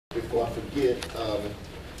get, what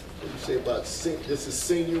do you say about, this is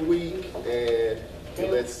senior week, and you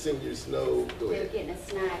let seniors know, go They're ahead. getting a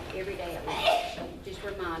snack every day at lunch. Just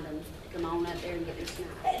remind them to come on up there and get their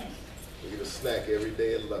snack. We get a snack every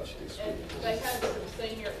day at lunch this And week. they have some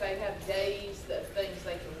senior, they have days, that things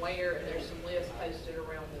they can wear, and there's some lists posted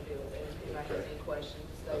around the building. If I have any questions,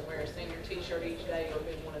 they wear a senior t-shirt each day or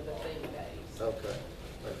be one of the theme days. Okay,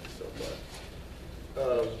 thank you so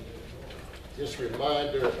much. Just a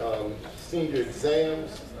reminder, senior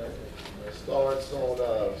exams starts on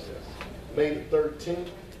May the 13th.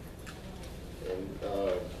 And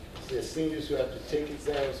says seniors who have to take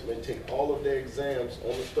exams may take all of their exams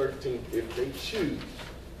on the 13th if they choose.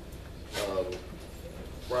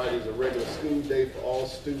 Friday is a regular school day for all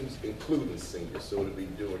students, including seniors, so it'll be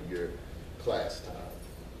during your class time.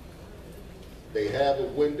 They have a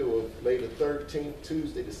window of May the 13th,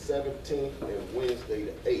 Tuesday the 17th, and Wednesday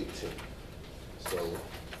the 18th. So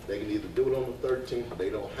they can either do it on the 13th, but they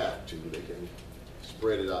don't have to. They can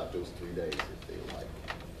spread it out those 3 days if they like.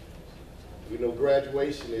 We know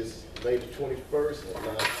graduation is May the 21st at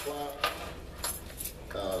 9 o'clock.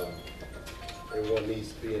 Everyone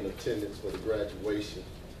needs to be in attendance for the graduation.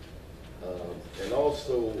 And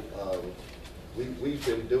also, we've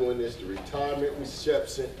been doing this, the retirement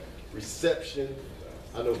reception.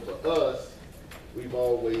 I know for us, we've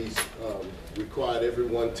always required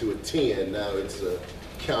everyone to attend. Now it's a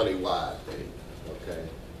countywide thing, okay?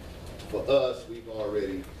 For us, we've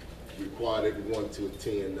already required everyone to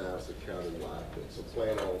attend. Now it's a countywide thing. So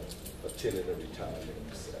plan on attending the retirement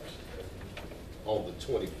reception on the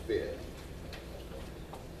 25th.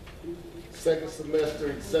 Second semester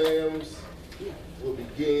exams will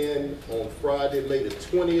begin on Friday, May the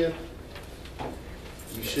 20th.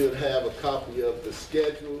 You should have a copy of the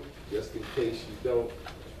schedule. Just in case you don't,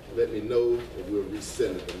 let me know and we'll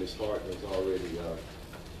resend it. Ms. Hartman has already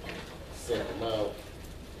sent them out.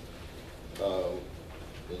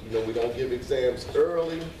 And you know we don't give exams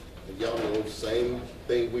early, and y'all know the same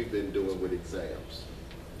thing we've been doing with exams.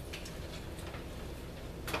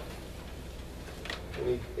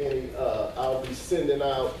 I'll be sending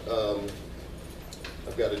out,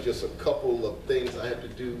 I've got just a couple of things I have to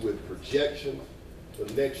do with projection for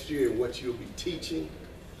next year, what you'll be teaching.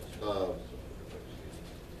 I've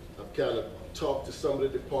kind of talked to some of the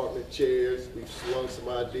department chairs. We've slung some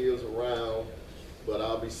ideas around, but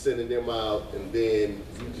I'll be sending them out, and then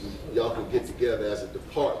y'all can get together as a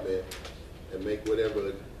department and make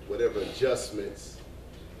whatever adjustments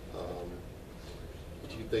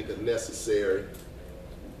that you think are necessary,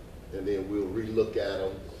 and then we'll relook at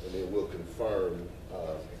them, and then we'll confirm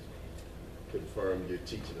your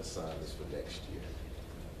teaching assignments for next year.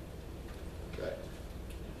 Okay.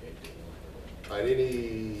 All right,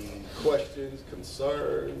 any questions,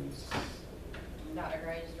 concerns? Dr.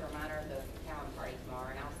 Gray, just a reminder of the talent party tomorrow,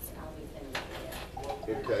 and I'll be sending it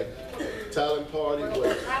to you. Okay. Talent party,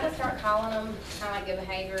 We'll try to start calling them kind of like good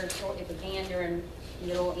behavior, short if we can, during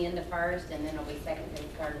middle, end of first, and then it'll be second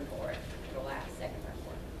and third and fourth. It'll last second and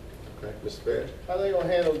fourth. Okay, Ms. Fair? How are they gonna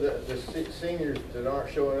handle the seniors that aren't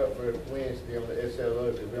showing up for Wednesday on the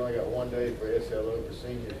SLO? Because we only got 1 day for SLO for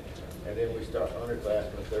seniors, and then we start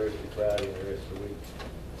underclassmen Thursday, Friday, and the rest of the week.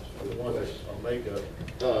 The ones that's on makeup.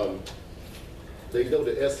 They know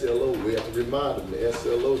the SLO, we have to remind them, the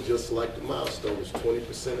SLO, just like the milestone, is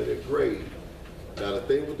 20% of their grade. Now the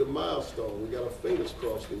thing with the milestone, we got our fingers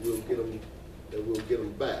crossed that we'll get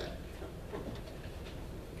them back.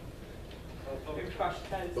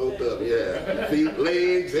 Both of them, yeah. Feet,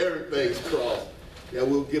 legs, everything's crossed. Yeah,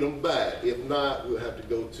 we'll get them back. If not, we'll have to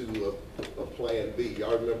go to a plan B.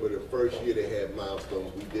 Y'all remember the first year they had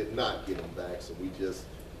milestones, we did not get them back, so we just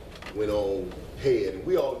went on ahead. And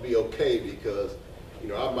we ought to be okay because, you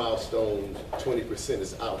know, our milestone 20%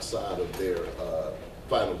 is outside of their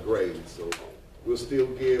final grade. So we'll still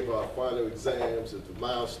give our final exams. If the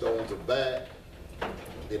milestones are back, then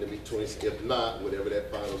it'll be 20. If not, whatever that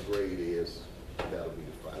final grade is, that'll be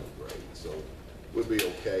the final grade. So we'll be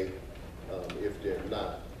okay if they're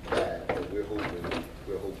not back. But we're hoping that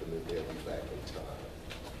they'll be back in time.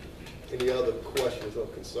 Any other questions or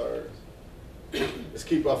concerns? Let's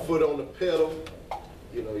keep our foot on the pedal.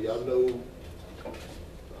 You know, y'all know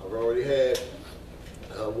I've already had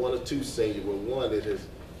 1 or 2 seniors. Well, one that has,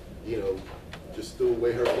 you know, just threw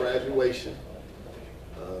away her graduation.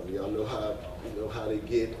 Y'all know how they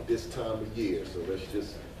get this time of year. So let's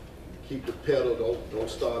just keep the pedal. Don't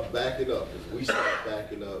start backing up. If we start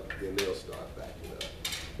backing up, then they'll start backing up.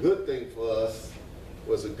 Good thing for us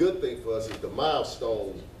is the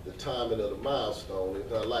milestone, the timing of the milestone.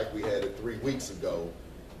 It's not like we had it 3 weeks ago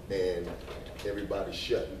and everybody's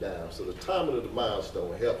shutting down. So the timing of the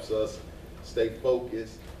milestone helps us stay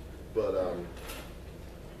focused, but,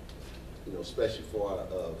 you know, especially for our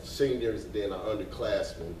seniors and then our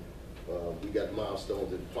underclassmen, we got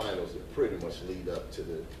milestones and finals that pretty much lead up to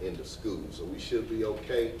the end of school. So we should be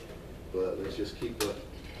okay, but let's just keep an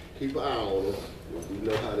eye on them. We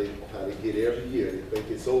know how they get every year. They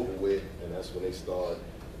think it's over with, and that's when they start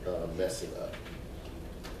messing up.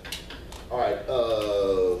 All right,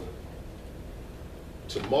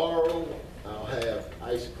 tomorrow I'll have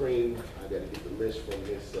ice cream. I gotta get the list from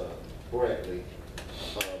Miss Brantley.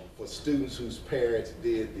 For students whose parents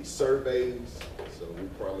did the surveys, so we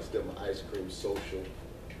promised them an ice cream social.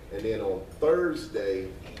 And then on Thursday,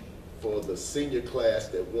 for the senior class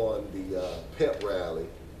that won the pep rally,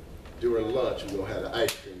 during lunch, we're gonna have the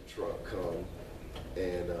ice cream truck come,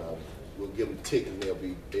 and we'll give them tickets, and they'll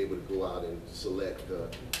be able to go out and select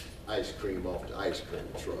ice cream off the ice cream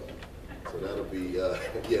truck. So that'll be, yeah,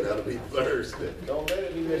 that'll be Thursday. Don't let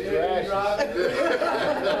it be Mr.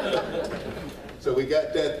 Ash's. So we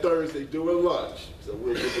got that Thursday during lunch. So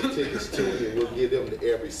we'll get the tickets to you, and we'll give them to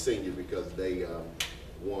every senior because they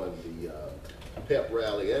won the pep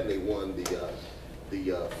rally, and they won the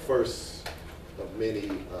first of many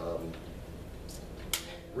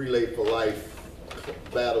Relay for Life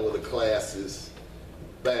Battle of the Classes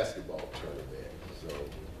basketball tournament. So,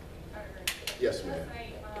 yes, ma'am.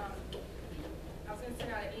 I was going to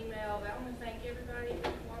send out an email, but I want to thank everybody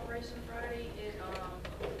for Cooperation Friday.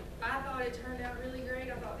 I thought it turned out really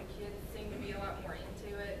great. I thought the kids seemed to be a lot more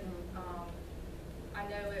into it. I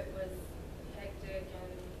know it was hectic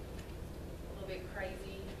and a little bit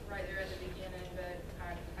crazy right there at the beginning, but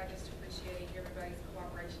I just appreciate everybody's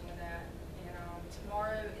cooperation with that. And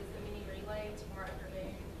tomorrow is the mini relay, tomorrow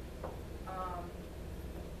afternoon.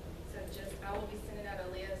 So I will be sending out a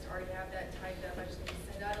list, already have that typed up. I just need to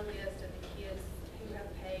send out a list of the kids who have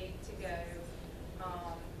paid to go. And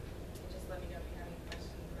just let me know if you have any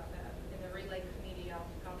questions about that. In the relay committee, I'll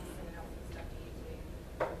be sending out some stuff to you too.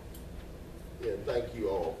 Yeah, thank you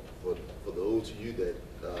all for those of you that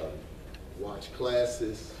watch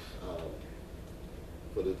classes,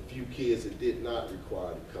 for the few kids that did not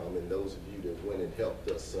require to come, and those of you that went and helped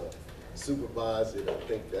us supervise it. I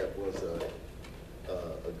think that was a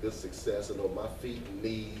good success. I know my feet and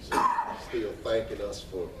knees are still thanking us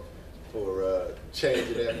for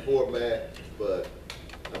changing that format, but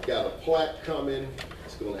I've got a plaque coming.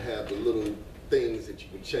 It's going to have the little things that you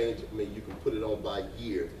can change. I mean, you can put it on by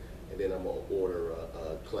year, and then I'm going to order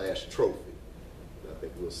a class trophy. I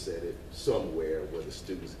think we'll set it somewhere where the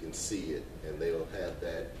students can see it, and they'll have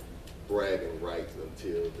that bragging rights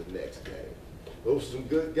until the next game. Those are some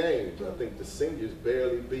good games. I think the seniors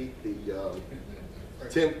barely beat the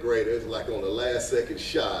 10th graders, like on the last second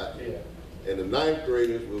shot. Yeah. And the 9th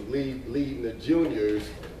graders were leading the juniors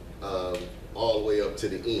all the way up to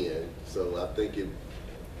the end. So I think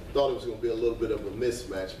thought it was going to be a little bit of a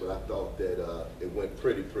mismatch, but I thought that it went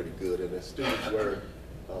pretty good, and the students were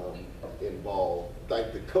involved.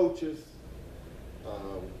 Thank the coaches,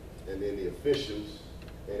 and then the officials,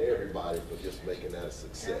 and everybody for just making that a And I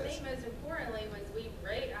success. think most importantly was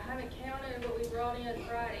I haven't counted what we brought in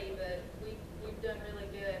Friday, but we've done really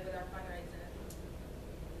good with our fundraising.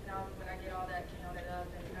 And when I get all that counted up,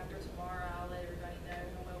 and after tomorrow, I'll let everybody know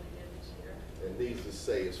how well we did this year. And needless to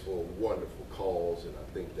say, it's for a wonderful cause, and I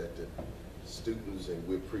think that the students, and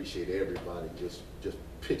we appreciate everybody just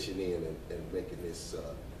pitching in and making this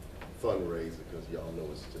fundraiser, because y'all know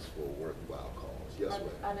it's just for a worthwhile cause. Yes, ma'am.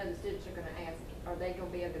 I know the students are gonna ask, are they gonna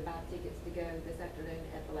be able to buy tickets to go this afternoon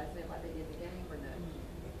at the last minute like they did the game, or no?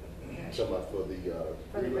 Talking about for the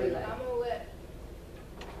For the relay. I'm gonna let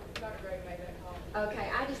Dr. Gray make that call. Okay,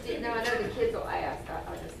 I just didn't know, I know the kids will ask, I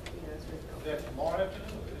just, it's Is reasonable. that tomorrow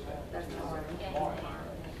afternoon? That's tomorrow.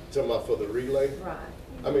 Talking about for the relay? Right.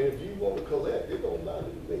 I mean, if you want to collect, it don't matter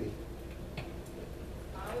to me.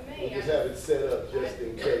 Fine with me. We'll just have it set up just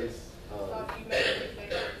in case. Thought you made a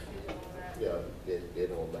decision on that. Yeah, it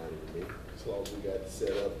don't matter to me, as long as we got it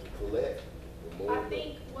set up to collect. the more I the-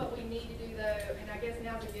 think what we need to do though, and I guess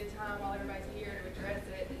now's a good time while everybody's here to address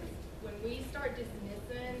it, is when we start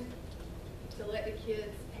dismissing to let the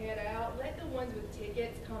kids head out, let the ones with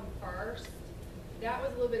tickets come first. That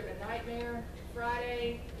was a little bit of a nightmare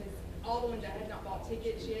Friday, because all the ones that had not bought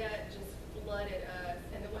tickets yet just flooded us,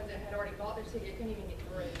 and the ones that had already bought their ticket couldn't even get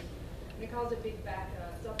through. And it caused a big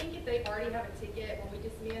backup. So I think if they already have a ticket, when we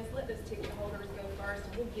dismiss, let those ticket holders go first,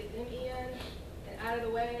 and we'll get them in and out of the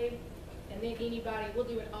way. And then anybody, we'll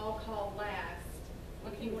do an all-call last.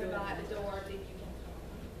 If you want to buy at the door, then you can come.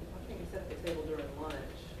 I think set up a table during lunch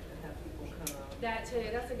and have people come. That too,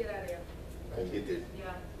 that's a good idea. And get the,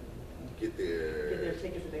 Yeah. get Get their their,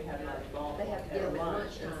 tickets if they have not bought They have to get at them at lunch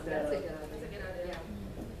lunchtime, instead that's a of. good idea. That's a good idea.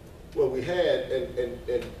 well, we had,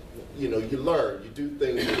 and, you know, you learn, you do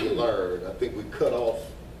things that you learn. I think we cut off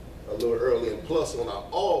a little early, and plus on our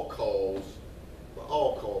all calls, the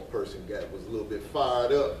all call person was a little bit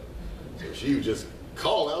fired up. So she was just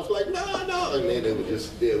calling, I was like, no, and then it was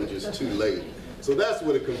just too late. So that's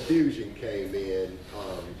where the confusion came in.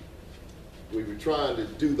 We were trying to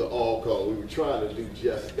do the all call, we were trying to do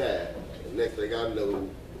just that. And next thing I know,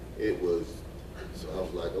 it was, so I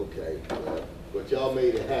was like, okay, well, but y'all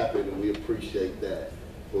made it happen and we appreciate that.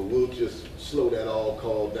 But we'll just slow that all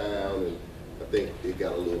call down, and I think it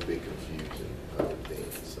got a little bit confusing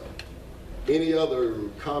then, so. Any other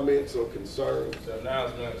comments or concerns? The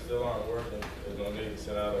announcements still aren't working. They're gonna need to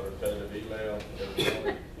send out a repetitive email every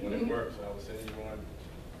morning. When it works, I will send you one,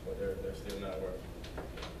 but they're still not working.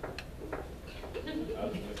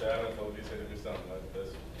 Mr. Adams told me he said to do something like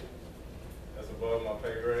this. That's above my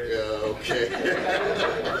pay grade. Yeah, okay.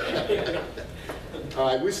 All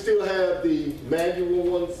right, we still have the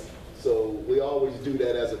manual ones, so we always do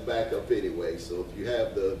that as a backup anyway. So if you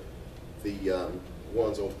have the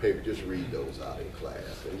ones on paper, just read those out in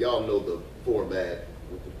class. And y'all know the format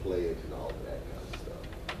with the pledge and all of that kind of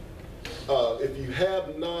stuff. If you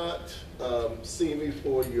have not seen me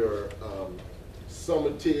for your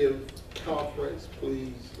summative conference,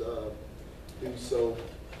 please do so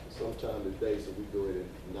sometime today so we go ahead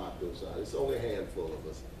and knock those out. It's only a handful of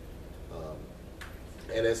us.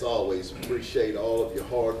 And as always, appreciate all of your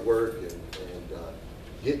hard work and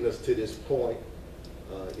getting us to this point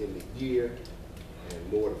in the year,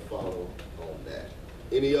 and more to follow on that.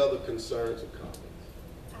 Any other concerns or comments?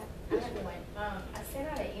 I have one. I sent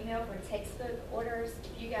out an email for textbook orders.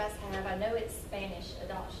 If you guys have, I know it's Spanish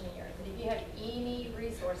adoption year, but if you have any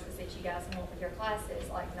resources that you guys want with your classes,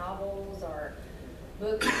 like novels or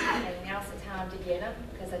books, and now's the time to get them,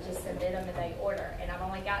 because I just submit them and they order. And I've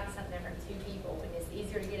only gotten something from 2 people, and it's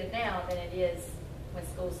easier to get it now than it is when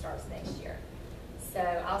school starts next year. So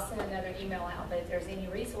I'll send another email out, but if there's any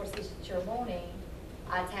resources that you're wanting,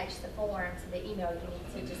 I attached the form to the email. You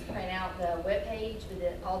need to just print out the webpage with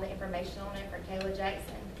all the information on it for Kayla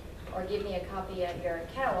Jackson, or give me a copy of your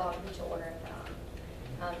catalog that you're ordering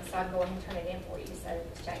from. So I can go ahead and turn it in for you so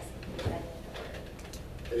Ms. Jackson can get that in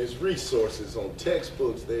order. And it's resources on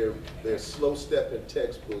textbooks. They're slow stepping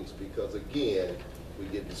textbooks because, again, we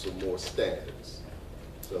get into some more standards.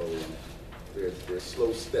 So they're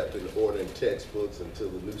slow stepping ordering textbooks until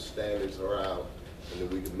the new standards are out, and then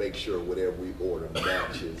we can make sure whatever we order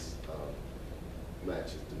matches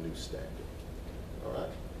the new standard. All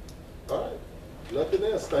right? All right. Nothing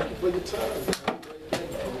else. Thank you for your time.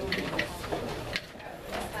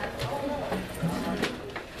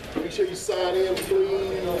 Make sure you sign in,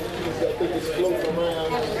 please. I think it's floating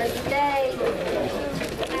around. Have a great day.